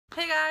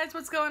Hey guys,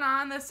 what's going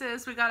on? This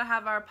is We Gotta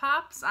Have Our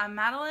Pops. I'm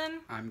Madeline.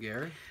 I'm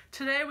Gary.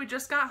 Today we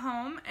just got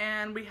home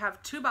and we have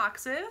two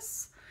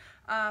boxes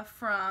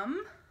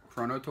from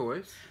Chrono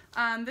Toys.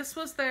 This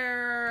was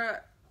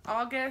their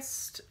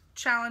August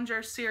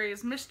Challenger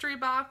Series mystery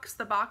box.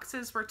 The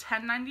boxes were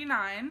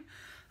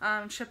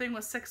 $10.99. Shipping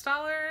was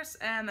 $6,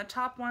 and the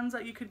top ones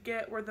that you could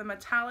get were the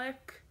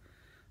metallic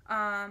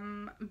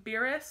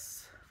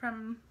Beerus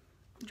from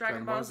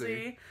Dragon Ball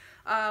Z.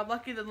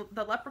 Lucky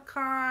the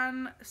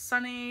Leprechaun,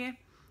 Sunny,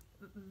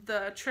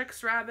 the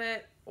Trix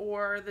Rabbit,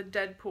 or the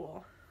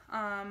Deadpool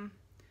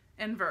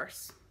in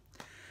verse.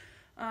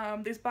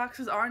 These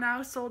boxes are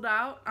now sold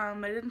out.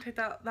 They didn't take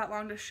that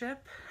long to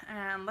ship,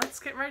 and let's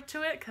get right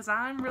to it because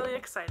I'm really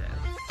excited.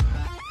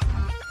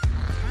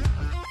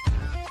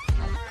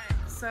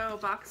 So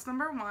box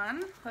number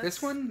one.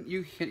 This one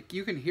you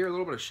can hear a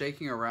little bit of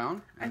shaking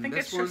around. I think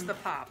it's just the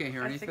pop. Can't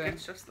hear anything. I think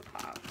it's just the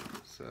pop.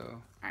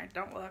 So. Alright,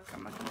 don't look.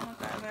 I'm not gonna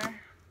look either.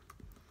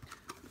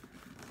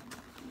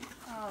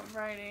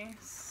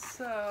 Alrighty.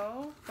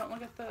 So don't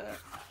look at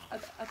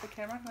the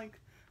camera. Like,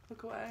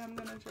 look away. I'm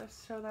gonna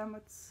just show them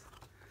what's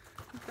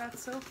we've got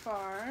so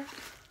far.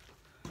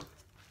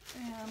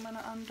 And I'm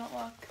gonna don't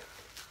look.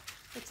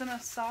 It's in a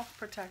soft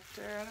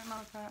protector. I don't know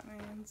what that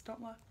means.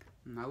 Don't look.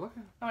 I'm not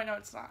looking. Oh, I know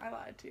it's not. I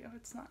lied to you.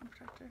 It's not a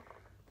protector.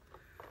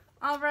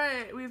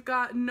 Alright, we've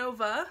got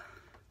Nova.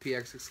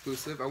 PX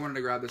exclusive. I wanted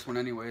to grab this one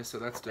anyway, so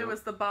that's dope. It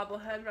was the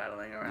bobblehead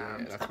rattling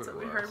around. Yeah, that's what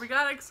we heard. We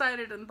got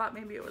excited and thought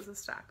maybe it was a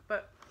stack,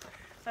 but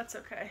that's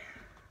okay.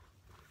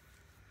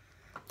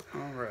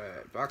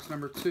 Alright, box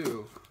number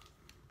 2.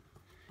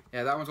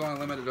 Yeah, that one's only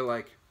limited to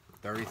like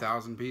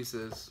 30,000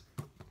 pieces.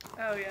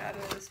 Oh yeah,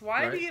 it is.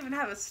 Why do you even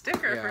have a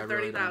sticker for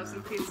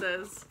 30,000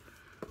 pieces?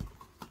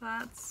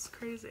 That's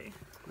crazy.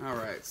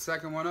 Alright,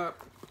 second one up.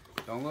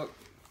 Don't look.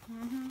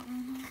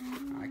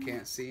 I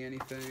can't see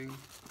anything.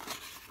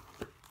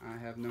 I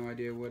have no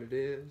idea what it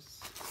is.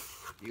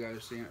 You guys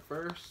are seeing it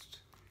first.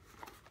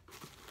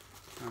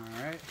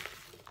 Alright.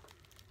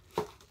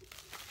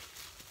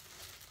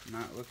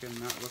 Not looking,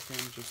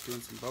 just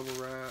doing some bubble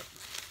wrap.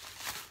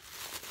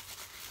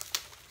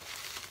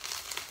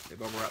 They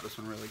bubble wrap this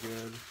one really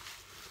good.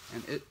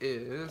 And it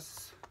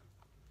is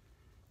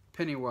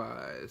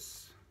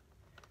Pennywise.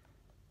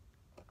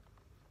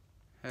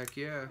 Heck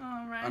yeah.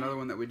 Alright. Another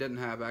one that we didn't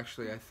have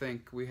actually. I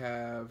think we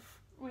have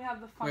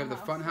the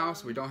Fun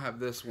House. We don't have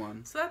this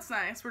one. So that's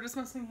nice. We're just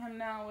missing him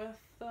now with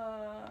the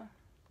I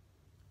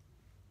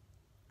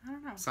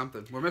don't know.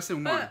 Something. We're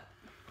missing one.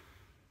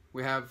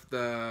 We have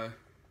the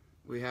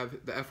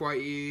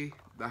FYE,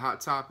 the Hot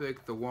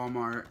Topic, the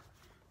Walmart,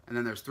 and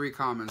then there's 3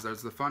 commons.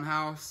 There's the Fun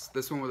House,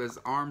 this one with his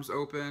arms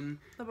open,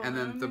 and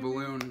then the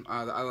balloon, the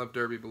I Love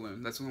Derby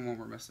balloon. That's the one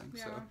we're missing.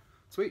 Yeah. So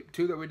sweet.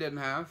 2 that we didn't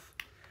have.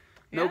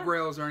 No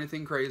Grails or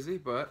anything crazy,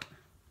 but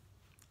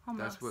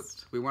that's what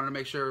we wanted to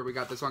make sure we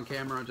got this on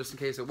camera just in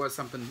case it was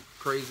something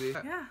crazy.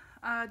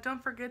 Yeah.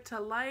 Don't forget to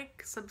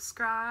like,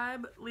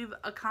 subscribe, leave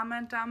a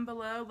comment down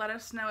below. Let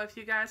us know if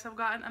you guys have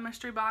gotten a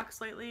mystery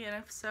box lately, and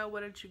if so, what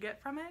did you get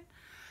from it?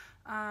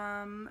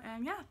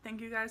 And yeah,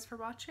 thank you guys for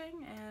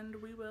watching, and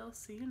we will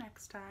see you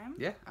next time.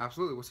 Yeah,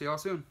 absolutely. We'll see y'all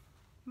soon.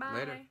 Bye.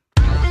 Later.